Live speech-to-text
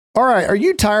All right. Are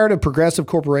you tired of progressive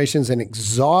corporations and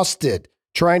exhausted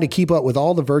trying to keep up with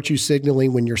all the virtue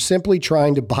signaling when you're simply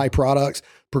trying to buy products?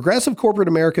 Progressive corporate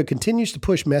America continues to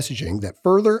push messaging that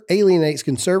further alienates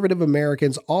conservative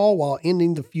Americans, all while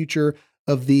ending the future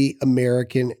of the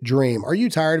American dream. Are you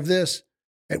tired of this?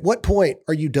 At what point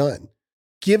are you done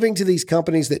giving to these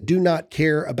companies that do not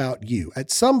care about you? At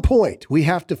some point, we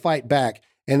have to fight back.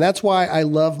 And that's why I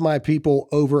love my people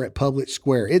over at Public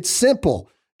Square. It's simple.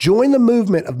 Join the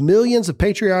movement of millions of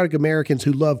patriotic Americans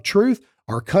who love truth,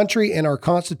 our country, and our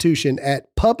Constitution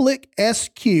at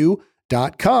publicsq.com.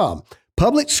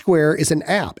 Public Square is an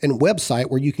app and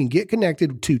website where you can get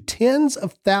connected to tens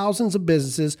of thousands of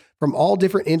businesses from all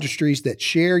different industries that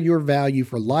share your value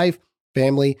for life,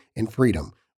 family, and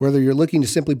freedom. Whether you're looking to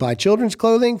simply buy children's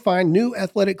clothing, find new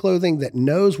athletic clothing that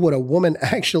knows what a woman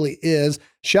actually is,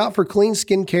 shop for clean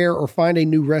skincare, or find a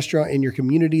new restaurant in your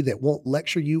community that won't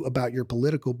lecture you about your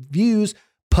political views,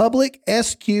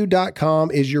 publicsq.com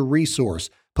is your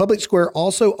resource. Public Square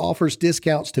also offers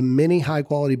discounts to many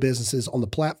high-quality businesses on the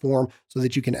platform so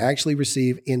that you can actually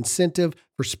receive incentive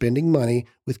for spending money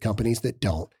with companies that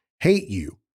don't hate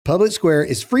you. Public Square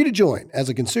is free to join as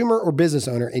a consumer or business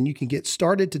owner, and you can get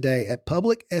started today at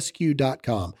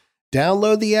publicsq.com.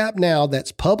 Download the app now.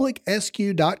 That's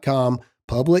publicsq.com,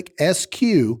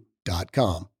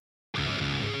 publicsq.com.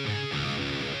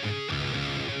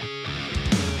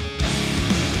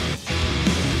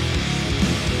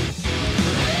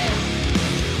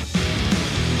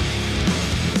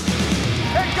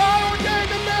 And God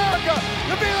ordained America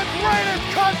to be the greatest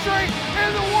country in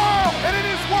the world, and it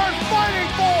is worth fighting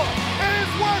for. It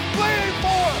is worth bleeding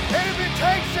for. And if it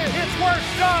takes it, it's worth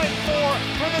dying for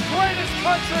the greatest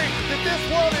country that this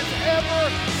world has ever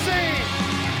seen.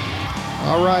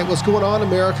 All right, what's going on,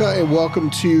 America, and welcome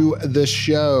to the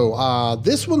show.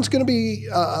 This one's going to be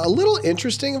a little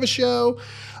interesting of a show.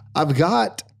 I've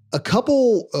got a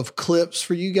couple of clips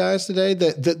for you guys today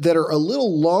that are a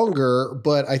little longer,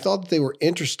 but I thought that they were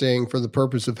interesting for the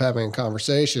purpose of having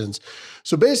conversations.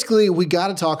 So basically, we got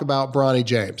to talk about Bronny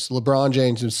James, LeBron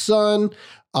James' son.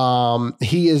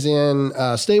 He is in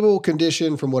stable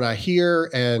condition from what I hear,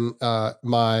 and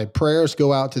my prayers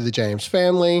go out to the James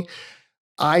family.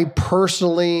 I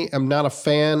personally am not a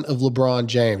fan of LeBron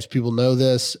James. People know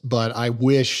this, but I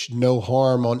wish no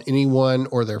harm on anyone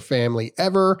or their family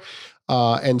ever.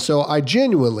 And so I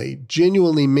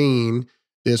genuinely mean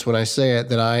this when I say it,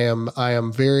 that I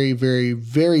am very, very,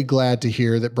 very glad to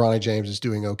hear that Bronny James is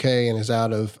doing okay and is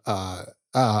out of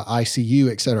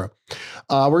ICU, et cetera.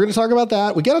 We're going to talk about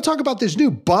that. We got to talk about this new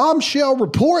bombshell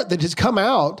report that has come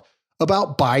out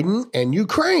about Biden and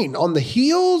Ukraine on the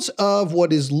heels of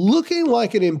what is looking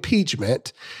like an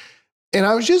impeachment. And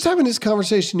I was just having this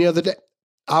conversation the other day.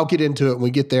 I'll get into it when we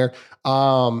get there.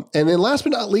 And then last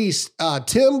but not least,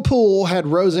 Tim Pool had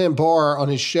Roseanne Barr on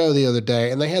his show the other day,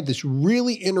 and they had this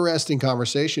really interesting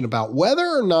conversation about whether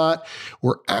or not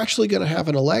we're actually going to have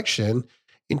an election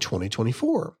in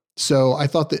 2024. So I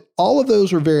thought that all of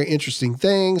those were very interesting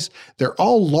things. They're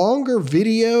all longer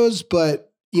videos, but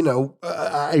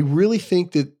I really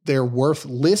think that they're worth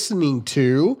listening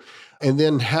to and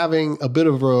then having a bit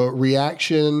of a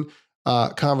reaction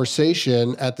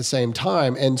conversation at the same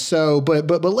time. And so, but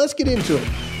let's get into it.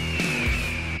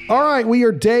 All right, we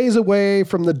are days away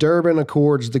from the Durban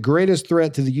Accords, the greatest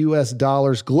threat to the U.S.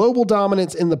 dollar's global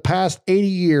dominance in the past 80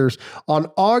 years.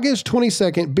 On August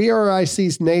 22nd,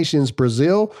 BRIC's nations,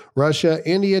 Brazil, Russia,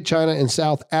 India, China, and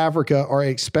South Africa, are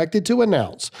expected to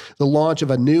announce the launch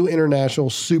of a new international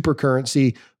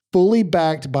supercurrency fully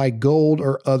backed by gold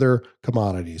or other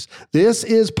commodities. This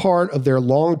is part of their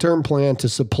long-term plan to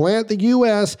supplant the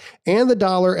U.S. and the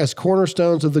dollar as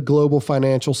cornerstones of the global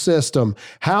financial system.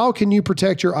 How can you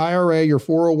protect your IRA, your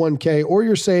 401k, or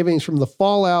your savings from the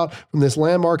fallout from this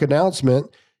landmark announcement?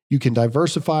 You can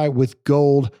diversify with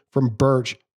gold from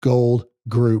Birch Gold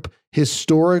Group.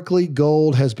 Historically,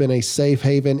 gold has been a safe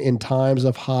haven in times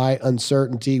of high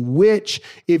uncertainty, which,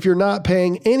 if you're not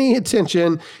paying any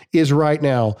attention, is right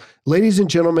now. Ladies and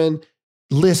gentlemen,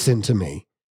 listen to me.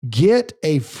 Get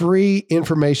a free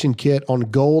information kit on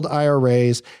gold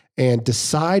IRAs and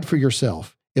decide for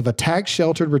yourself if a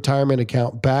tax-sheltered retirement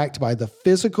account backed by the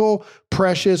physical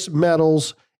precious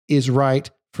metals is right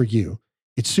for you.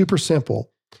 It's super simple.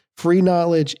 Free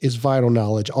knowledge is vital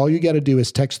knowledge. All you got to do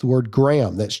is text the word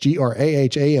Graham, that's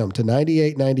GRAHAM, to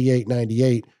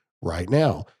 989898 right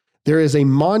now. There is a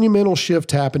monumental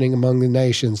shift happening among the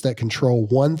nations that control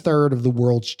 1/3 of the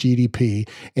world's GDP,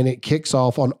 and it kicks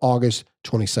off on August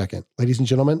 22nd. Ladies and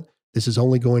gentlemen, this is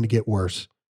only going to get worse.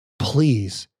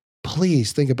 Please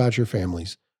think about your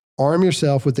families. Arm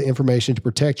yourself with the information to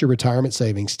protect your retirement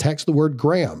savings. Text the word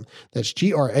Graham, that's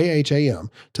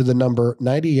GRAHAM, to the number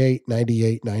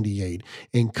 989898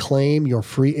 and claim your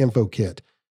free info kit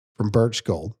from Birch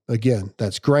Gold. Again,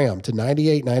 that's Graham to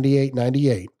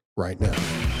 989898 right now.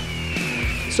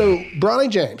 So Bronny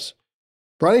James,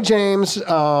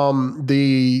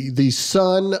 the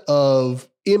son of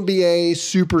NBA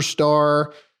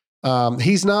superstar.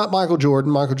 He's not Michael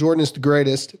Jordan. Michael Jordan is the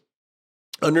greatest.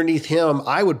 Underneath him,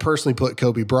 I would personally put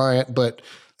Kobe Bryant, but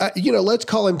let's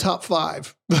call him top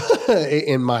 5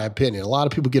 in my opinion. A lot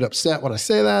of people get upset when I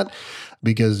say that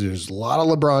because there's a lot of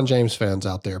LeBron James fans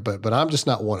out there, but I'm just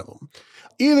not one of them.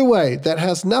 Either way, that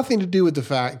has nothing to do with the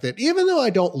fact that even though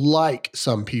I don't like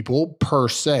some people per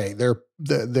se,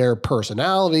 their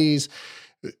personalities,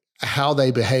 how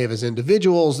they behave as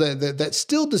individuals, that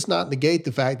still does not negate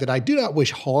the fact that I do not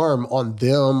wish harm on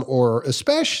them or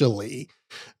especially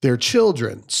their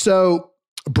children. So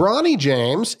Bronny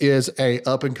James is a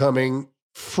up-and-coming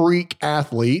freak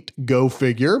athlete, go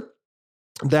figure,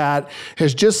 that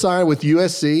has just signed with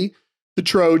USC, the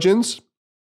Trojans,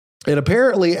 and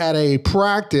apparently at a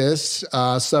practice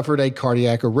suffered a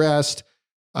cardiac arrest,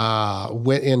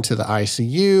 went into the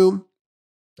ICU,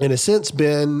 and has since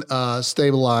been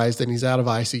stabilized, and he's out of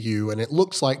ICU, and it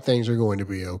looks like things are going to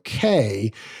be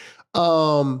okay.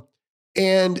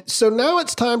 And so now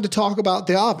it's time to talk about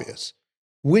the obvious,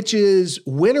 which is,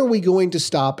 when are we going to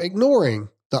stop ignoring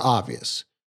the obvious?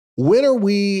 When are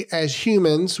we as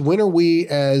humans, when are we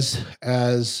as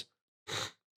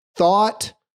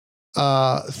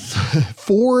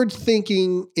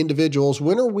forward-thinking individuals,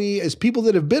 when are we as people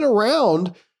that have been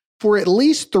around for at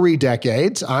least 3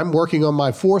 decades? I'm working on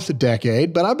my 4th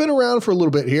decade, but I've been around for a little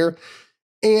bit here.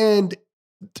 And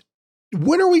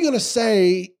when are we going to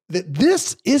say that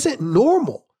this isn't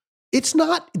normal? It's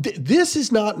not, this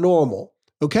is not normal.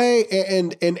 Okay.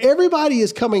 And everybody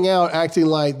is coming out acting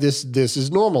like this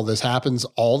is normal. This happens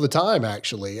all the time,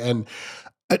 actually. And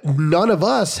none of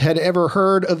us had ever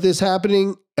heard of this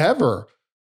happening ever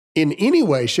in any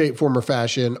way, shape, form, or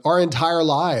fashion our entire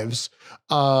lives,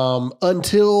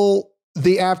 until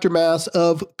the aftermath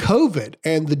of COVID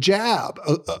and the jab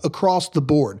across the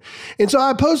board. And so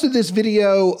I posted this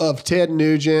video of Ted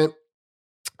Nugent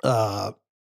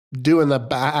doing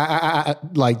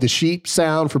the sheep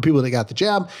sound for people that got the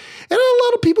jab. And a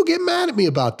lot of people get mad at me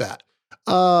about that.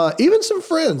 Even some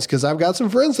friends, because I've got some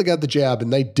friends that got the jab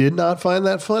and they did not find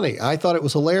that funny. I thought it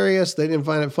was hilarious. They didn't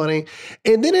find it funny.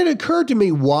 And then it occurred to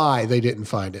me why they didn't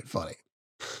find it funny.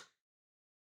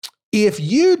 If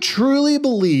you truly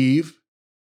believe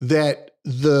that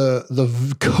the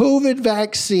COVID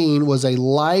vaccine was a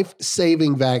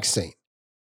life-saving vaccine,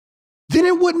 then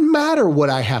it wouldn't matter what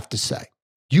I have to say.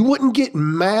 You wouldn't get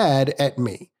mad at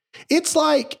me. It's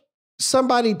like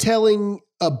somebody telling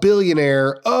a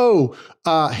billionaire,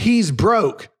 he's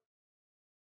broke.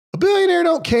 A billionaire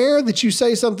don't care that you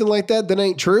say something like that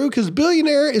ain't true, because a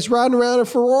billionaire is riding around a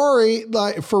Ferrari,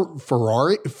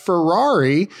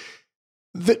 Ferrari,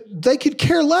 that they could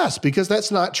care less because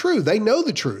that's not true. They know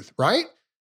the truth, right?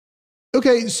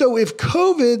 Okay, so if the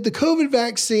COVID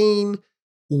vaccine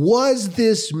was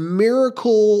this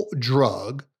miracle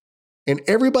drug and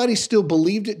everybody still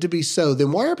believed it to be so,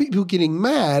 then why are people getting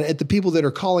mad at the people that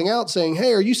are calling out saying,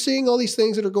 hey, are you seeing all these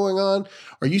things that are going on?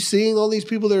 Are you seeing all these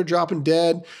people that are dropping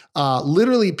dead?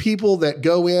 Literally people that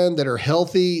go in that are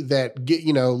healthy, that get,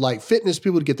 like fitness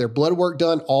people to get their blood work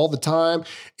done all the time,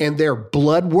 and their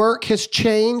blood work has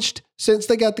changed since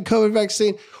they got the COVID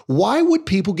vaccine. Why would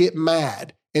people get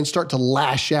mad and start to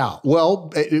lash out?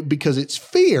 Well, because it's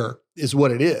fear is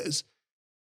what it is.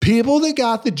 People that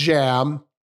got the jab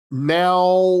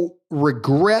now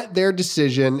regret their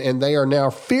decision, and they are now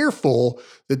fearful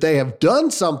that they have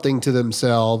done something to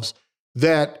themselves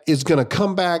that is going to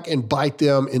come back and bite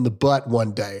them in the butt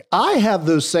one day. I have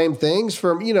those same things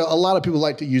from, a lot of people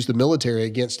like to use the military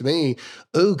against me.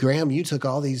 Oh, Graham, you took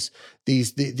all these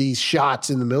shots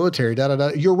in the military.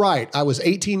 You're right. I was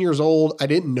 18 years old. I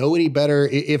didn't know any better.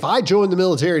 If I joined the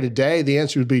military today, the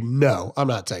answer would be no, I'm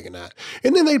not taking that.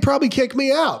 And then they'd probably kick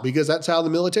me out because that's how the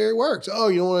military works. Oh,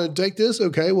 you don't want to take this?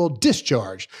 Okay, well,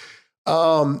 discharge.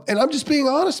 And I'm just being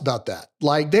honest about that.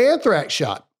 Like the anthrax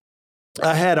shot.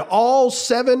 I had all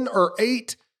 7 or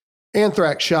 8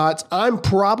 anthrax shots. I'm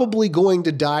probably going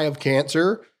to die of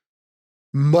cancer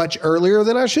much earlier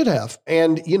than I should have.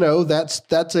 And,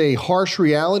 that's a harsh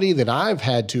reality that I've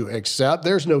had to accept.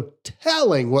 There's no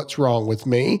telling what's wrong with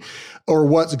me or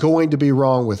what's going to be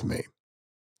wrong with me.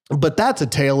 But that's a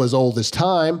tale as old as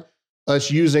time,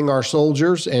 us using our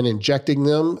soldiers and injecting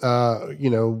them,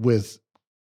 with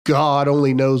God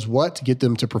only knows what to get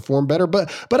them to perform better. But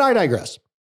I digress.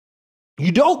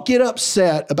 You don't get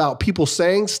upset about people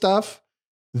saying stuff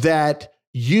that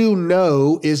you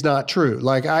know is not true.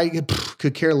 Like I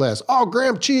could care less. Oh,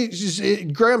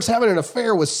 Graham's having an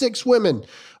affair with 6 women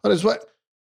on his what?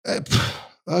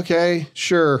 Okay,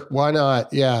 sure. Why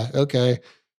not? Yeah. Okay.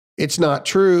 It's not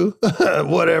true.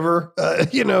 Whatever.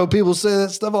 People say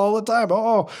that stuff all the time.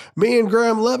 Oh, me and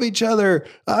Graham love each other.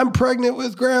 I'm pregnant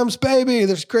with Graham's baby.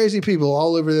 There's crazy people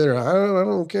all over there. I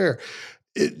don't care.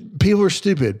 People are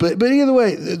stupid. But either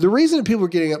way, the reason people are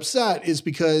getting upset is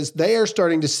because they are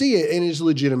starting to see it and it's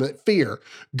legitimate fear.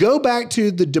 Go back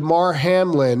to the Damar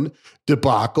Hamlin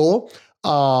debacle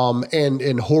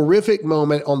and horrific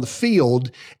moment on the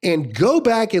field, and go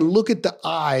back and look at the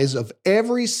eyes of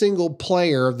every single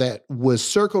player that was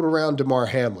circled around Damar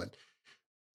Hamlin.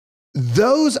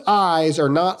 Those eyes are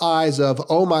not eyes of,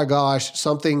 oh my gosh,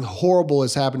 something horrible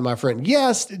has happened to my friend.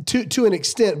 Yes, to an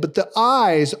extent, but the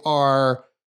eyes are,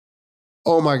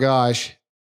 oh my gosh,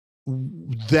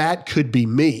 that could be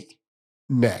me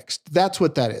next. That's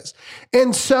what that is.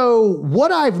 And so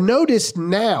what I've noticed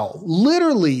now,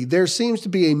 literally, there seems to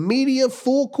be a media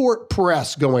full court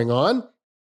press going on.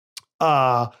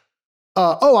 I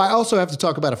also have to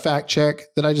talk about a fact check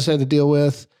that I just had to deal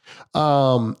with.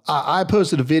 I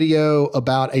posted a video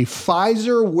about a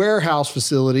Pfizer warehouse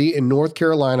facility in North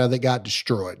Carolina that got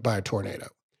destroyed by a tornado.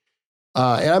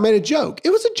 And I made a joke. It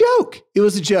was a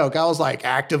joke. I was like,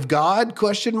 act of God, ?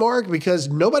 Because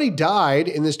nobody died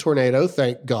in this tornado,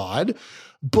 thank God.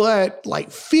 But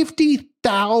like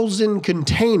 50,000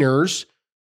 containers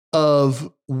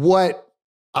of what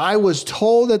I was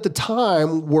told at the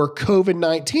time were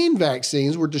COVID-19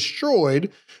 vaccines were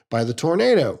destroyed by the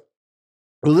tornado.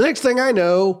 Well, the next thing I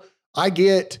know, I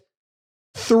get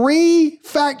 3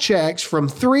 fact checks from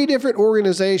 3 different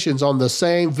organizations on the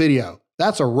same video.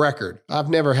 That's a record. I've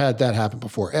never had that happen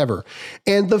before, ever.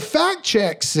 And the fact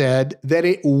check said that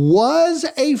it was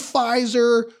a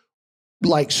Pfizer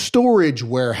storage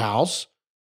warehouse,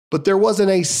 but there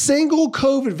wasn't a single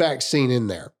COVID vaccine in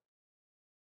there.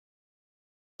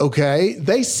 Okay.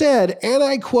 They said, and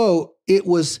I quote, it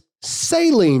was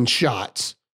saline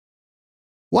shots.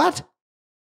 What?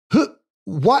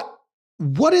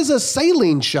 What is a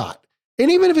saline shot? And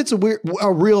even if it's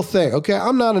a real thing, okay,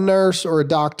 I'm not a nurse or a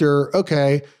doctor.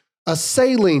 Okay, a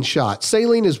saline shot.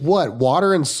 Saline is what?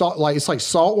 Water and salt. It's like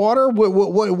salt water.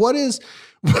 What is?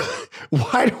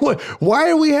 Why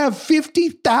do we have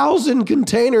 50,000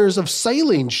 containers of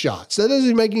saline shots? That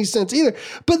doesn't make any sense either.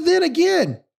 But then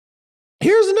again,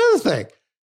 here's another thing.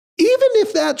 Even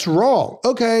if that's wrong,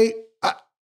 okay.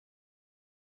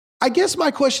 I guess my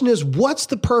question is, what's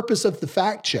the purpose of the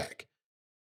fact check?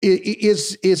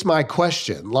 Is my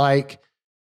question. Like,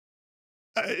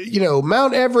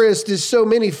 Mount Everest is so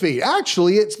many feet.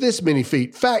 Actually, it's this many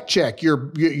feet. Fact check.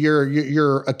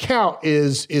 Your account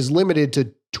is limited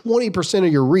to 20%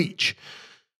 of your reach.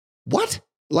 What?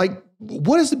 Like,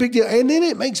 what is the big deal? And then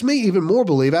it makes me even more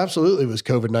believe absolutely it was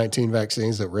COVID-19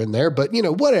 vaccines that were in there, but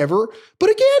whatever.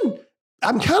 But again,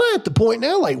 I'm kind of at the point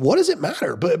now, like, what does it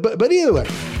matter? But either way.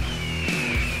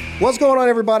 What's going on,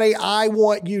 everybody? I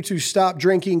want you to stop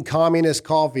drinking communist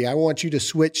coffee. I want you to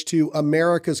switch to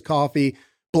America's Coffee,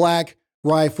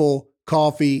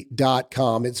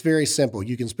 blackriflecoffee.com. It's very simple.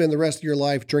 You can spend the rest of your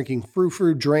life drinking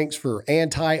frou-frou drinks for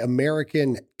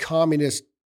anti-American communist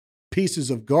pieces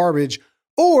of garbage,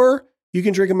 or you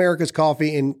can drink America's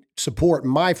Coffee and support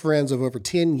my friends of over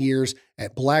 10 years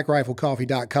at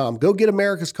blackriflecoffee.com. Go get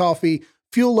America's Coffee,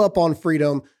 fuel up on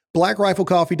freedom,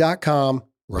 blackriflecoffee.com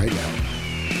right now.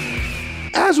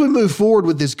 As we move forward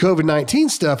with this COVID-19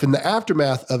 stuff and the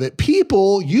aftermath of it,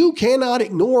 you cannot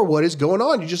ignore what is going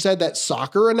on. You just had that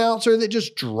soccer announcer that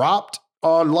just dropped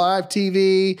on live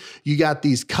TV. You got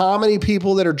these comedy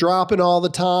people that are dropping all the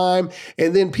time.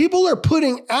 And then people are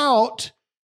putting out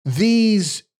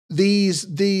these videos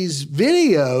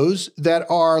that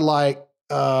are like,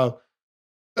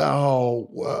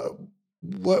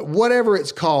 whatever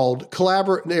it's called,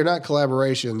 they're not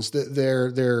collaborations,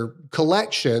 they're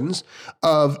collections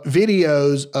of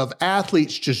videos of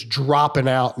athletes just dropping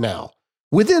out now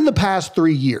within the past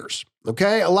 3 years.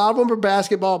 Okay. A lot of them are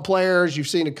basketball players. You've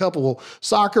seen a couple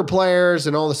soccer players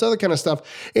and all this other kind of stuff.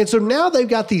 And so now they've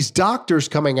got these doctors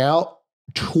coming out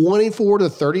 24 to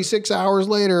 36 hours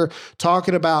later,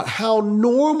 talking about how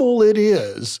normal it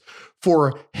is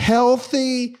for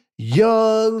healthy,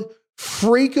 young,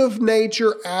 freak of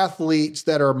nature athletes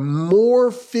that are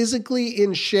more physically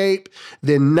in shape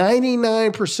than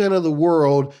 99% of the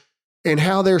world, and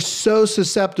how they're so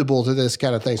susceptible to this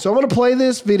kind of thing. So I'm going to play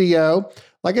this video.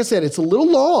 Like I said, it's a little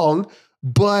long,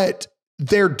 but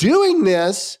they're doing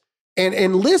this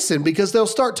and listen, because they'll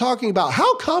start talking about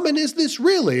how common is this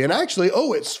really? And actually,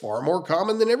 it's far more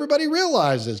common than everybody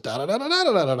realizes. Da, da, da, da,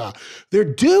 da, da, da, da. They're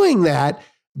doing that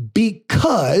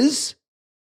because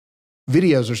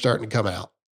videos are starting to come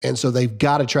out. And so they've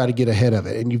got to try to get ahead of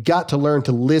it. And you've got to learn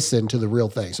to listen to the real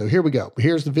thing. So here we go.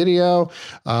 Here's the video.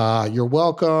 You're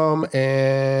welcome,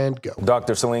 and go.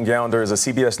 Dr. Celine Gounder is a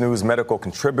CBS News medical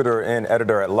contributor and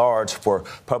editor at large for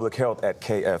public health at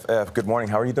KFF. Good morning.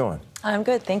 How are you doing? I'm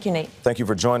good. Thank you, Nate. Thank you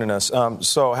for joining us.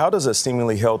 So how does a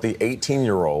seemingly healthy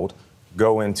 18-year-old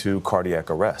go into cardiac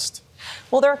arrest?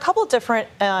 Well, there are a couple different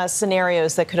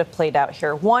scenarios that could have played out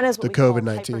here. One is what the we call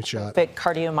COVID-19 shot.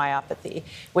 Cardiomyopathy,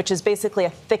 which is basically a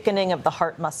thickening of the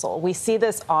heart muscle. We see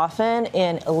this often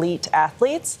in elite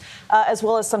athletes, as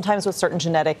well as sometimes with certain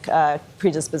genetic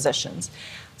predispositions.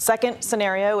 Second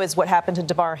scenario is what happened to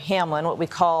Damar Hamlin, what we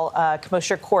call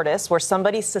commotio cordis, where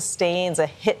somebody sustains a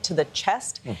hit to the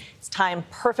chest. It's timed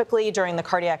perfectly during the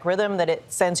cardiac rhythm that it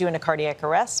sends you into cardiac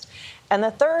arrest. And the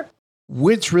third,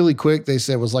 which really quick, they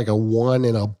said was like a 1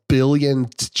 in a billion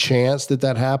chance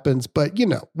that happens. But,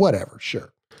 whatever,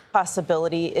 sure.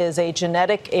 possibility is a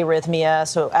genetic arrhythmia,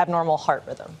 so abnormal heart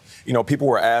rhythm. People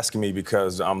were asking me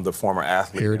because I'm the former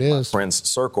athlete Here it in my is. friend's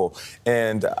circle,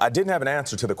 and I didn't have an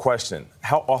answer to the question,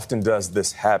 how often does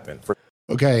this happen?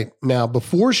 Okay, now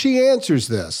before she answers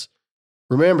this,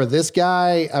 remember this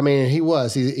guy, he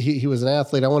was an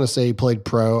athlete. I want to say he played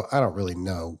pro. I don't really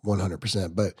know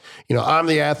 100%, but I'm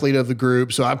the athlete of the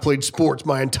group. So I played sports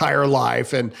my entire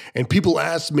life. And people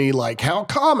asked me like, how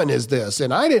common is this?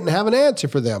 And I didn't have an answer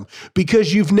for them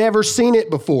because you've never seen it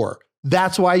before.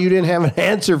 That's why you didn't have an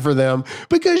answer for them,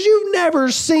 because you've never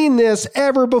seen this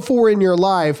ever before in your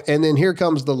life. And then here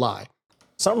comes the lie.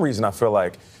 Some reason I feel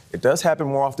like it does happen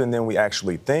more often than we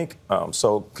actually think.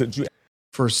 So could you...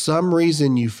 For some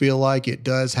reason, you feel like it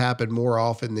does happen more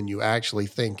often than you actually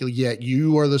think. Yet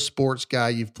you are the sports guy.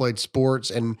 You've played sports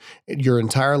and your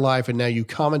entire life, and now you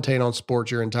commentate on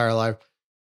sports your entire life.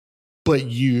 But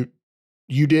you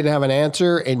didn't have an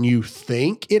answer, and you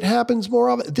think it happens more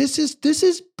often. This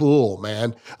is bull,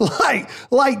 man.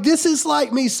 Like this is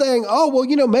like me saying, oh well,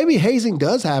 maybe hazing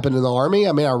does happen in the Army.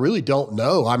 I really don't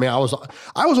know. I was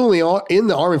only in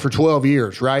the Army for 12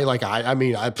 years, right? Like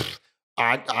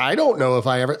I don't know if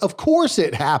I ever, of course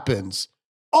it happens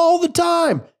all the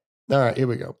time. All right, here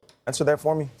we go. Answer that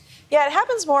for me. Yeah, it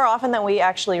happens more often than we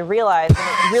actually realize, and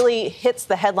it really hits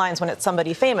the headlines when it's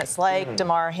somebody famous, like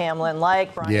Damar Hamlin,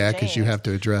 like Brian Yeah, James. because you have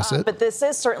to address it. But this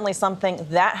is certainly something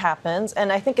that happens,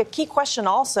 and I think a key question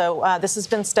also, this has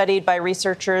been studied by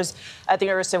researchers at the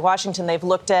University of Washington. They've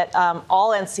looked at all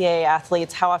NCAA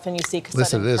athletes, how often you see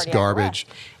Listen to this garbage.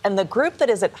 arrest. And the group that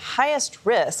is at highest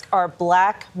risk are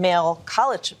black male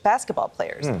college basketball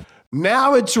players.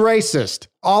 Now it's racist.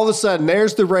 All of a sudden,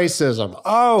 there's the racism.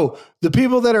 Oh, the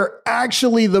people that are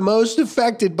actually the most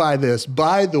affected by this,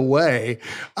 by the way,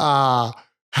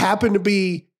 happen to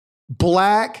be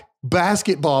black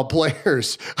basketball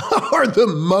players are the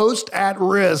most at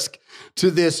risk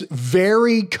to this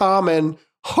very common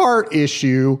heart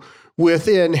issue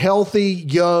within healthy,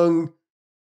 young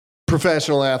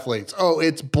professional athletes. Oh,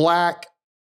 it's black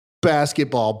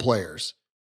basketball players.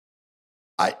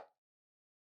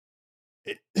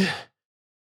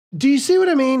 Do you see what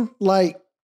I mean? Like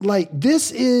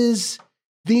this is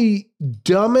the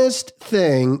dumbest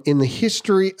thing in the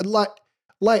history.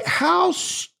 Like how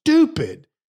stupid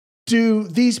do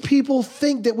these people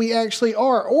think that we actually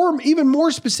are? Or even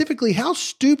more specifically, how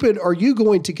stupid are you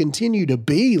going to continue to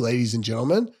be, ladies and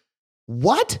gentlemen?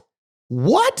 What?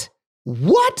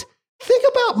 Think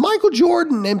about Michael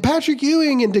Jordan and Patrick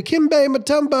Ewing and Dikembe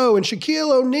Mutombo and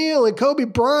Shaquille O'Neal and Kobe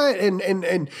Bryant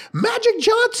and Magic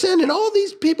Johnson and all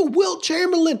these people, Wilt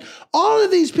Chamberlain, all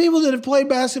of these people that have played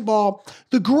basketball,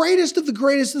 the greatest of the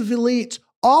elites,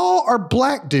 all are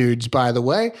black dudes, by the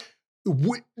way.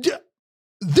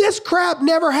 This crap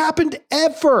never happened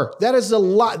ever. That is a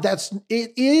lot.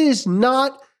 It is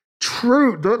not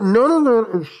true. None of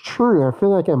that is true. I feel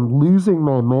like I'm losing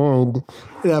my mind.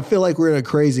 And I feel like we're in a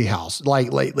crazy house.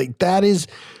 Like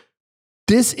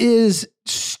this is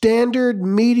standard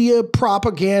media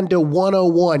propaganda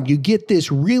 101. You get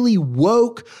this really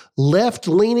woke,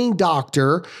 left-leaning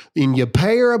doctor, and you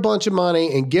pay her a bunch of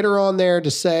money and get her on there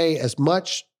to say as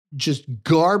much just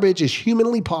garbage as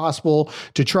humanly possible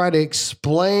to try to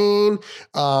explain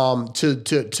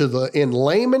in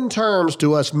layman terms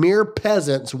to us mere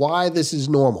peasants why this is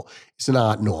normal. It's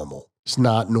not normal. It's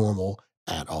not normal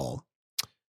at all.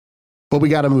 But we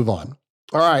got to move on.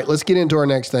 All right, let's get into our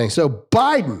next thing. So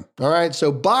Biden, all right.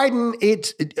 So Biden,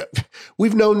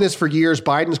 we've known this for years.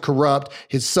 Biden's corrupt.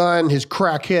 His son, his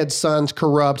crackhead son's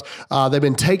corrupt. They've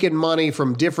been taking money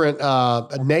from different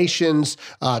nations,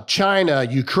 China,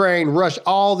 Ukraine, Russia,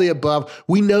 all the above.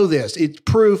 We know this. It's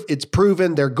proof. It's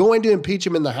proven. They're going to impeach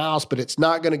him in the House, but it's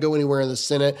not going to go anywhere in the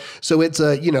Senate. So it's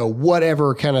a,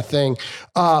 whatever kind of thing.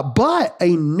 But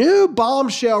a new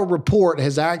bombshell report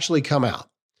has actually come out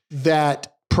that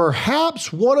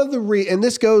perhaps one of the and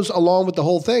this goes along with the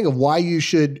whole thing of why you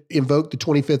should invoke the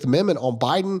 25th Amendment on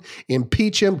Biden,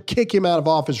 impeach him, kick him out of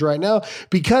office right now,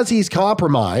 because he's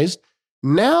compromised.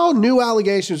 Now new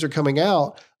allegations are coming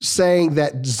out saying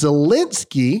that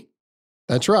Zelensky,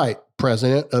 that's right,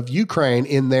 president of Ukraine,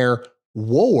 in their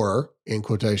war, in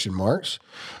quotation marks,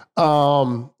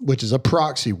 which is a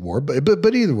proxy war,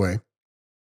 but either way,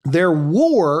 their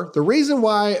war, the reason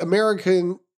why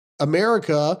America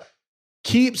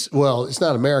keeps, well, it's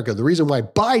not America. The reason why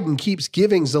Biden keeps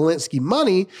giving Zelensky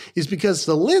money is because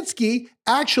Zelensky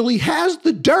actually has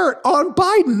the dirt on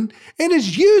Biden and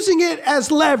is using it as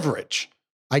leverage.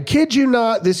 I kid you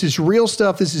not. This is real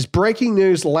stuff. This is breaking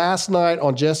news last night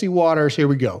on Jesse Waters. Here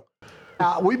we go.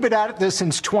 We've been at this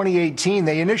since 2018.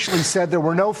 They initially said there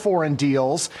were no foreign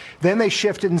deals. Then they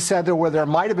shifted and said there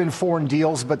might have been foreign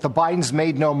deals, but the Bidens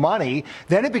made no money.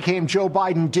 Then it became Joe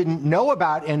Biden didn't know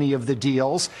about any of the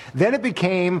deals. Then it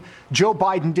became Joe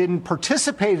Biden didn't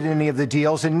participate in any of the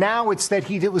deals. And now it's that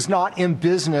he was not in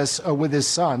business with his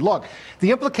son. Look, the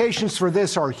implications for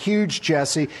this are huge,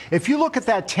 Jesse. If you look at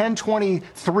that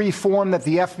 1023 form that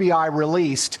the FBI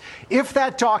released, if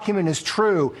that document is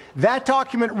true, that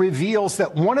document reveals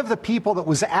that one of the people that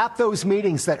was at those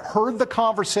meetings that heard the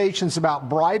conversations about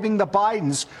bribing the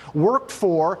Bidens worked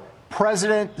for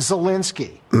President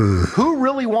Zelensky. Who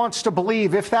really wants to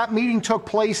believe, if that meeting took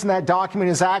place and that document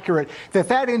is accurate, that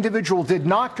that individual did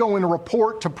not go and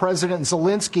report to President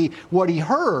Zelensky what he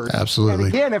heard? Absolutely.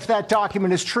 And again, if that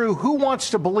document is true, who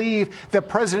wants to believe that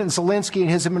President Zelensky and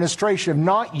his administration have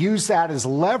not used that as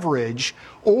leverage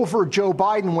over Joe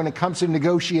Biden when it comes to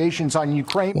negotiations on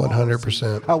Ukraine?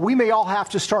 100%. We may all have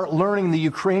to start learning the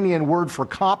Ukrainian word for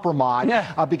compromise,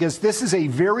 because this is a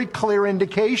very clear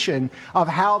indication of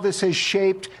how this has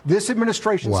shaped this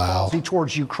administration's policy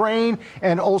towards Ukraine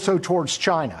and also towards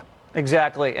China.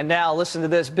 Exactly. And now listen to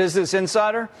this. Business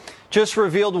Insider just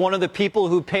revealed one of the people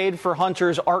who paid for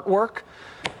Hunter's artwork.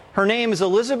 Her name is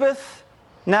Elizabeth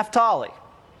Naftali.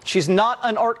 She's not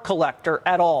an art collector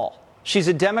at all. She's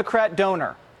a Democrat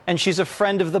donor, and she's a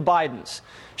friend of the Bidens.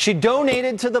 She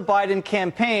donated to the Biden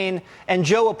campaign, and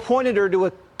Joe appointed her to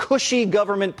a cushy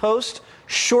government post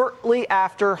shortly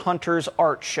after Hunter's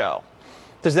art show.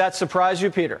 Does that surprise you,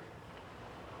 Peter?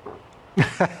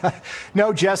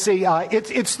 No, Jesse,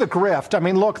 it's the grift. I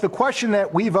mean, look, the question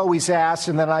that we've always asked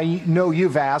and that I know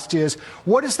you've asked is,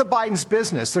 what is the Biden's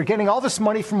business? They're getting all this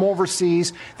money from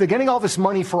overseas. They're getting all this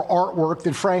money for artwork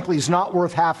that, frankly, is not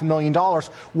worth $500,000.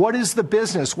 What is the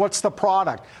business? What's the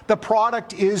product? The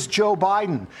product is Joe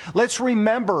Biden. Let's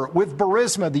remember, with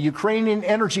Burisma, the Ukrainian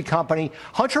energy company,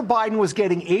 Hunter Biden was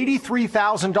getting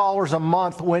 $83,000 a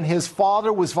month when his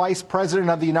father was vice president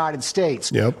of the United States.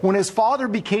 Yep. When his father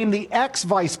became the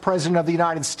ex-vice president of the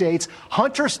United States,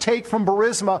 Hunter's take from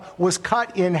Burisma was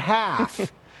cut in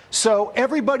half. So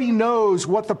everybody knows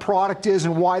what the product is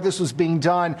and why this was being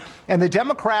done. And the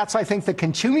Democrats, I think, that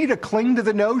continue to cling to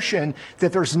the notion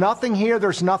that there's nothing here,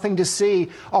 there's nothing to see,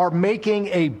 are making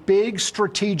a big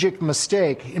strategic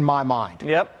mistake in my mind.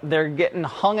 Yep, they're getting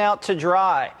hung out to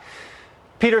dry.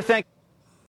 Peter, thank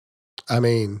you. I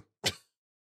mean,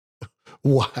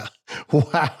 wow.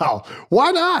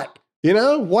 Why not?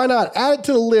 Why not? Add it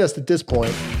to the list at this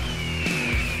point.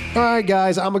 All right,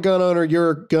 guys, I'm a gun owner.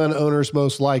 You're gun owners,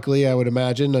 most likely, I would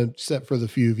imagine, except for the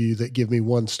few of you that give me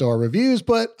 1-star reviews,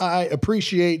 but I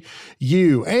appreciate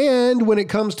you. And when it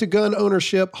comes to gun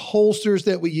ownership, holsters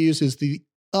that we use is the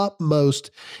utmost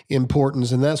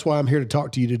importance. And that's why I'm here to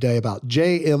talk to you today about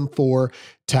JM4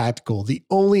 Tactical, the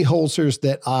only holsters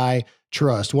that I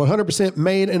trust. 100%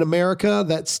 made in America.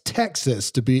 That's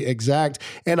Texas to be exact.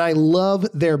 And I love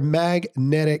their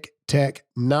magnetic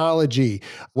technology.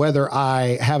 Whether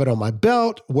I have it on my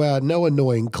belt, no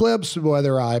annoying clips,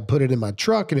 whether I put it in my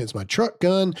truck and it's my truck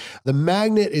gun, the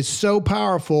magnet is so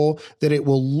powerful that it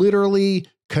will literally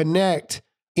connect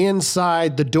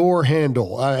inside the door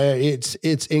handle.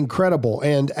 It's incredible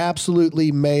and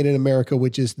absolutely made in America,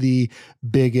 which is the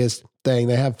biggest thing.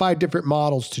 They have 5 different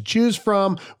models to choose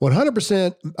from,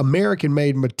 100% American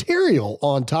made material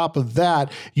on top of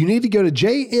that. You need to go to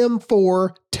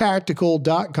JM4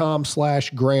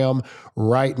 jm4tactical.com/Graham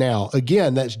right now.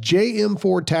 Again, that's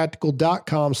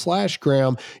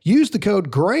jm4tactical.com/Graham. Use the code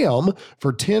Graham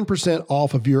for 10%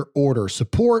 off of your order.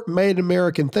 Support made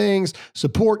American things,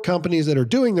 support companies that are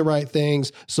doing the right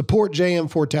things, support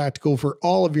JM4 Tactical for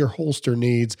all of your holster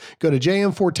needs. Go to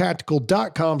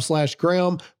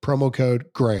jm4tactical.com/Graham, promo code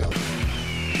Graham.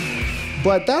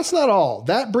 But that's not all.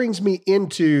 That brings me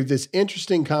into this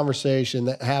interesting conversation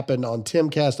that happened on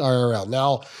Timcast IRL.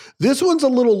 Now, this one's a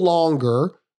little longer,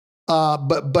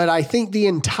 but I think the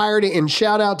entirety, and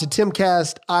shout out to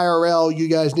Timcast IRL. You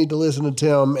guys need to listen to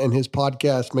Tim and his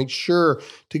podcast. Make sure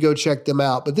to go check them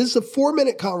out. But this is a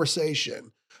 4-minute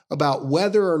conversation about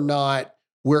whether or not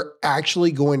we're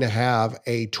actually going to have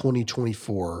a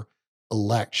 2024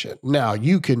 election. Now,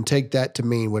 you can take that to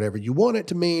mean whatever you want it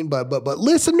to mean, but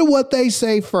listen to what they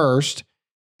say first,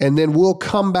 and then we'll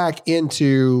come back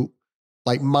into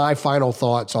like my final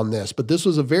thoughts on this. But this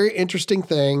was a very interesting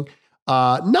thing.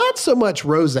 Not so much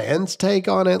Roseanne's take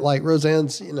on it. Like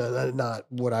Roseanne's, not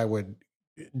what I would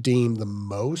deem the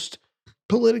most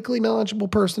politically knowledgeable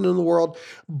person in the world,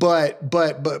 but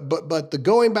the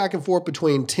going back and forth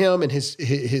between Tim and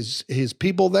his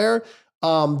people there.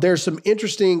 There's some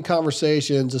interesting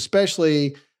conversations,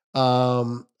 especially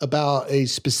about a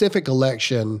specific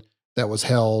election that was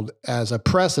held as a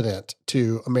precedent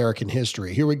to American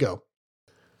history. Here we go.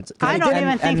 I don't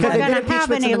even think we're going to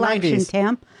have any election,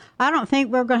 Tim. I don't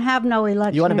think we're going to have no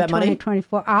election in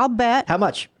 2024. I'll bet. How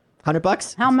much?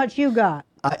 $100? How much you got?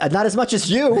 Not as much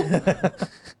as you.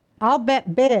 I'll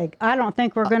bet big. I don't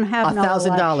think we're going to have no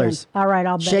election. $1,000. All right,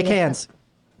 I'll bet. Shake hands.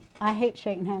 I hate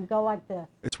shaking hands. Go like this.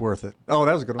 It's worth it. Oh,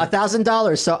 that was a good one.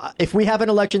 $1,000. So if we have an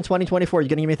election 2024, you're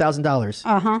going to give me $1,000.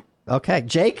 Uh-huh. Okay.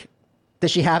 Jake, does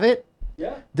she have it?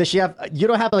 Yeah. Does she have? You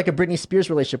don't have like a Britney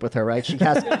Spears relationship with her, right? She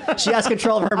has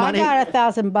control of her money. I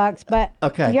got $1,000, but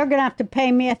okay. You're going to have to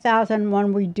pay me $1,000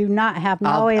 when we do not have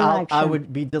no election. I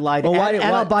would be delighted. Well, and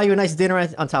I'll buy you a nice dinner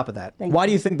on top of that. Why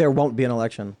do you think there won't be an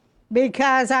election?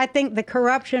 Because I think the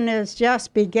corruption is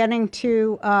just beginning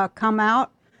to come out.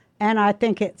 And I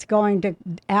think it's going to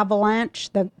avalanche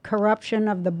the corruption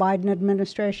of the Biden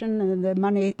administration and the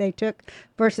money they took.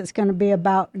 First, it's going to be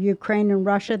about Ukraine and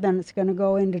Russia. Then it's going to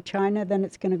go into China. Then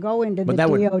it's going to go into the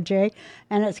DOJ.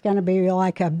 And it's going to be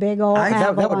like a big old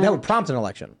avalanche. That would prompt an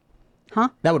election. Huh?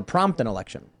 That would prompt an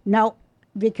election. No,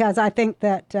 because I think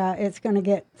that it's going to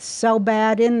get so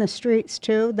bad in the streets,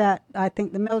 too, that I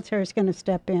think the military is going to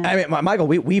step in. I mean, Michael,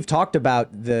 we've talked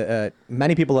about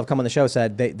many people have come on the show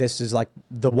said this is like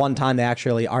the one time they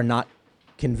actually are not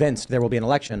convinced there will be an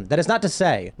election. That is not to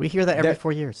say. We hear that every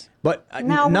 4 years. But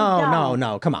no,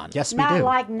 come on. Yes, we Not do.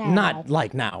 like now. Not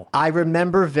like now. I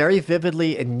remember very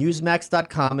vividly in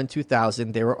Newsmax.com in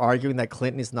 2000, they were arguing that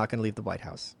Clinton is not going to leave the White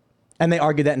House. And they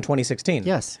argued that in 2016.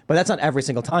 Yes. But that's not every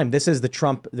single time. This is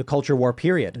the culture war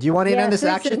period. Do you want to end this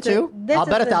action too? I'll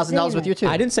bet $1,000 with you too.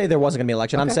 I didn't say there wasn't going to be an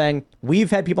election. Okay. I'm saying we've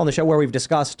had people on the show where we've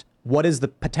discussed what is the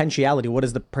potentiality, what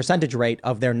is the percentage rate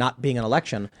of there not being an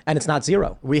election, and it's not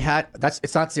zero.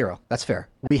 It's not zero. That's fair.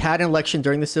 We had an election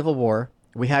during the Civil War.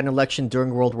 We had an election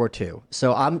during World War II.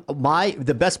 So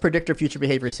the best predictor of future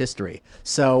behavior is history.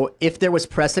 So if there was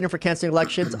precedent for canceling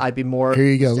elections, I'd be more. Here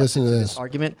you go. Listen to this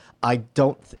argument. I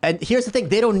don't. And here's the thing: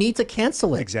 they don't need to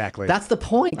cancel it. Exactly. That's the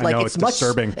point. I know, it's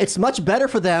disturbing. It's much better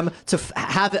for them to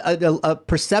have a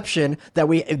perception that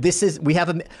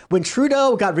when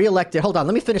Trudeau got reelected. Hold on,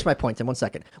 let me finish my point in 1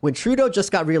 second. When Trudeau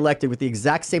just got reelected with the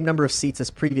exact same number of seats as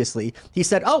previously, he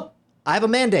said, "Oh, I have a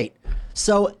mandate."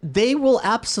 So they will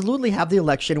absolutely have the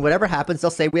election. Whatever happens,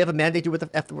 they'll say we have a mandate to do with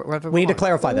whatever. We need to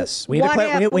clarify this. What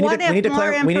if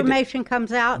more information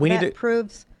comes out that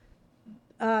proves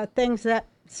things that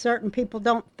certain people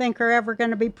don't think are ever going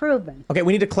to be proven? Okay,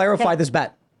 we need to clarify this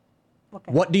bet. Okay.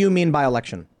 What do you mean by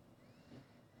election?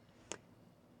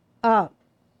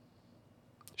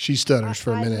 She stutters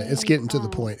for a minute. It's getting to the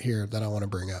point here that I want to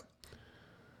bring up.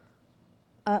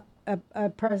 A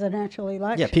presidential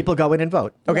election. Yeah, people go in and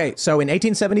vote. Okay, so in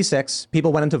 1876,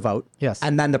 people went in to vote. Yes.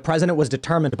 And then the president was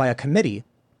determined by a committee.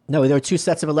 No, there were two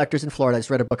sets of electors in Florida. I just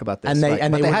read a book about this. And they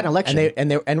had an election.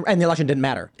 And the election didn't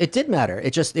matter. It did matter.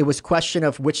 It was a question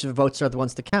of which votes are the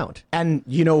ones to count. And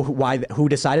you know who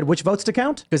decided which votes to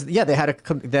count? Because they had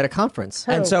a conference.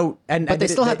 And so but they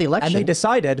still had the election. And they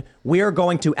decided we are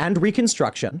going to end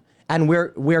Reconstruction. And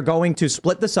we're going to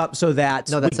split this up so that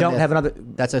we don't have another.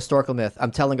 That's a historical myth.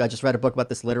 I'm telling you, I just read a book about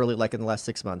this literally like in the last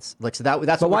 6 months. Like so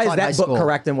that's. But why is that book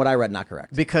correct and what I read not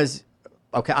correct? Because,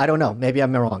 okay, I don't know. Maybe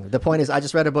I'm wrong. The point is, I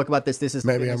just read a book about this. This is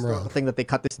maybe I'm wrong. Thing that they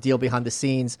cut this deal behind the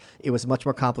scenes. It was much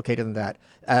more complicated than that.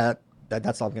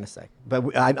 That's all I'm going to say.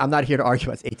 But I'm not here to argue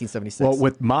about 1876. Well,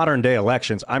 with modern day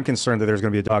elections, I'm concerned that there's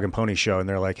going to be a dog and pony show, and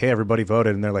they're like, "Hey, everybody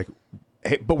voted," and they're like,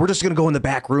 "Hey, but we're just going to go in the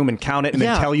back room and count it, and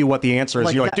then tell you what the answer is."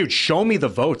 Like You're that, like, "Dude, show me the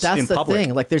votes in public." That's the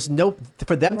thing. Like, there's no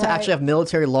for them to actually have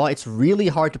military law. It's really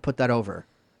hard to put that over.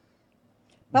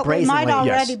 But we might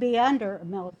already be under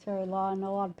military law, and a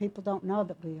lot of people don't know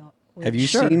that we are. Have you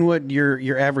seen what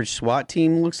your average SWAT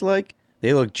team looks like?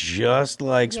 They look just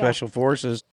like Special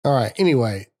Forces. All right.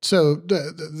 Anyway, so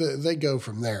they go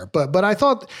from there. But I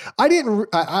thought I didn't.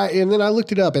 And then I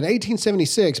looked it up in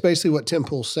 1876. Basically, what Tim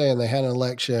Pool's saying, they had an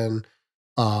election,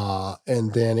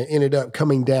 and then it ended up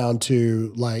coming down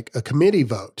to like a committee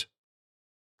vote.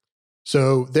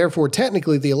 So therefore,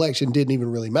 technically, the election didn't even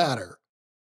really matter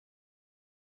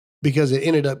because it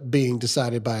ended up being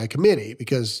decided by a committee.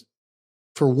 Because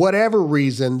for whatever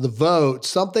reason, the vote,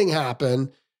 something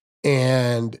happened,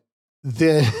 and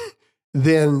then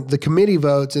the committee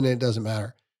votes and it doesn't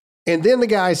matter. And then the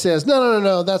guy says,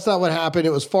 no, that's not what happened.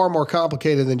 It was far more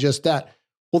complicated than just that.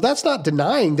 Well, that's not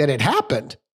denying that it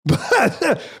happened.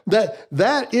 But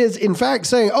that is in fact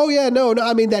saying, oh yeah, no,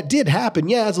 I mean, that did happen.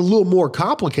 Yeah, it's a little more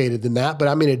complicated than that, but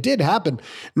I mean, it did happen.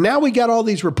 Now we got all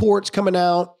these reports coming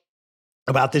out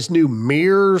about this new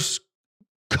MERS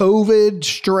COVID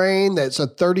strain that's a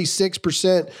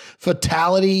 36%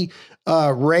 fatality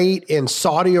rate in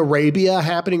Saudi Arabia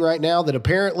happening right now that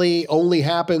apparently only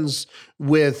happens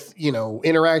with,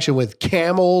 interaction with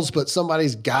camels, but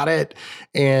somebody's got it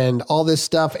and all this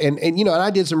stuff. And I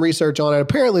did some research on it.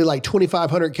 Apparently like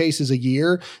 2,500 cases a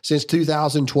year since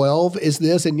 2012 is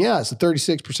this. And yeah, it's a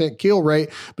 36% kill rate,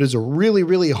 but it's a really,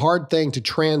 really hard thing to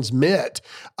transmit.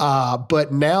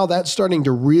 But now that's starting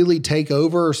to really take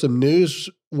over some news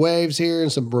waves here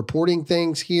and some reporting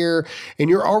things here. And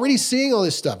you're already seeing all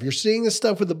this stuff. You're seeing this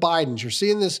stuff with the Bidens. You're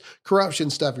seeing this corruption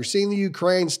stuff. You're seeing the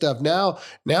Ukraine stuff. Now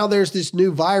there's this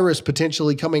new virus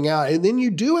potentially coming out. And then you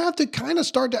do have to kind of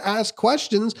start to ask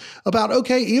questions about,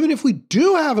 okay, even if we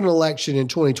do have an election in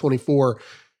 2024,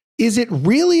 is it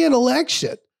really an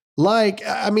election? Like,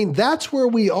 I mean, that's where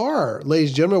we are, ladies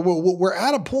and gentlemen. We're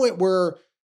at a point where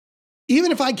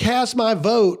even if I cast my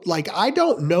vote, like, I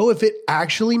don't know if it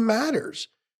actually matters.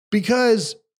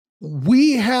 Because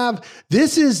we have,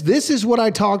 this is what I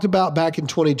talked about back in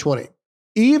 2020.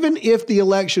 Even if the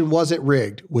election wasn't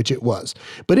rigged, which it was,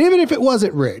 but even if it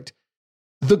wasn't rigged,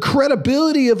 the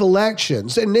credibility of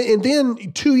elections, and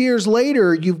then 2 years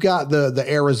later, you've got the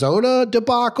Arizona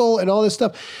debacle and all this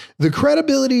stuff. The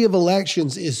credibility of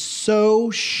elections is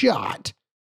so shot.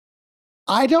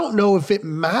 I don't know if it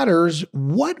matters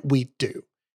what we do.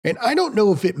 And I don't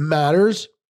know if it matters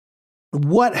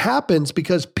what happens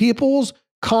because people's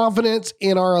confidence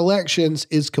in our elections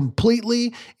is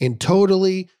completely and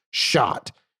totally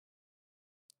shot.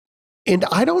 And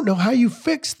I don't know how you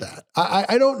fix that.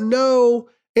 I don't know.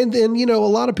 And then, a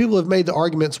lot of people have made the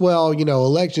arguments, well,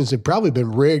 elections have probably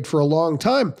been rigged for a long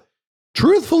time.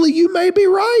 Truthfully, you may be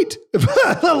right.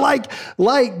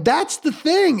 like that's the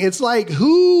thing. It's like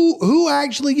who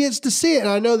actually gets to see it? And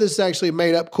I know this is actually a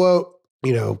made up quote,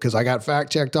 because I got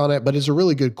fact checked on it, but it's a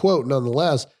really good quote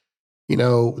nonetheless.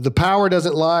 The power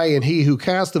doesn't lie in he who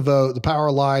casts the vote. The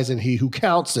power lies in he who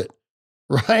counts it.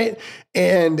 Right.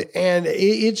 And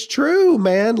it's true,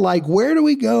 man. Like, where do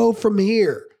we go from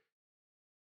here?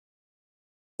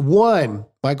 One,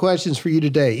 my questions for you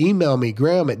today, email me,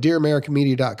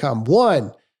 graham@dearamericanmedia.com.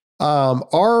 One,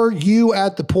 are you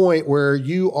at the point where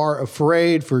you are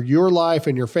afraid for your life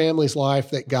and your family's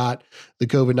life that got the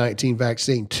COVID-19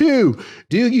 vaccine? Two,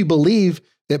 do you believe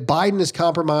that Biden is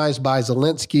compromised by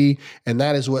Zelensky and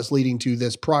that is what's leading to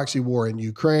this proxy war in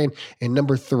Ukraine? And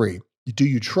number three, do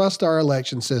you trust our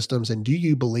election systems and do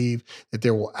you believe that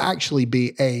there will actually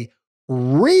be a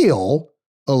real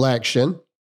election?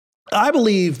 I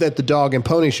believe that the dog and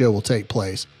pony show will take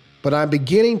place, but I'm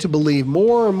beginning to believe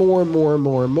more and more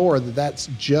that that's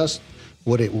just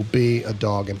what it will be, a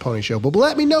dog and pony show. But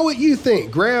let me know what you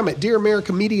think.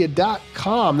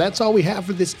 Graham@dearamericanmedia.com. That's all we have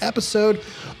for this episode.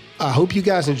 I hope you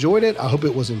guys enjoyed it. I hope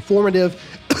it was informative.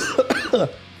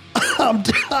 I'm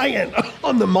dying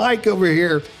on the mic over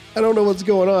here. I don't know what's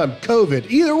going on. COVID.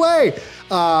 Either way,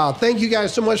 thank you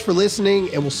guys so much for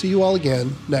listening, and we'll see you all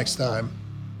again next time.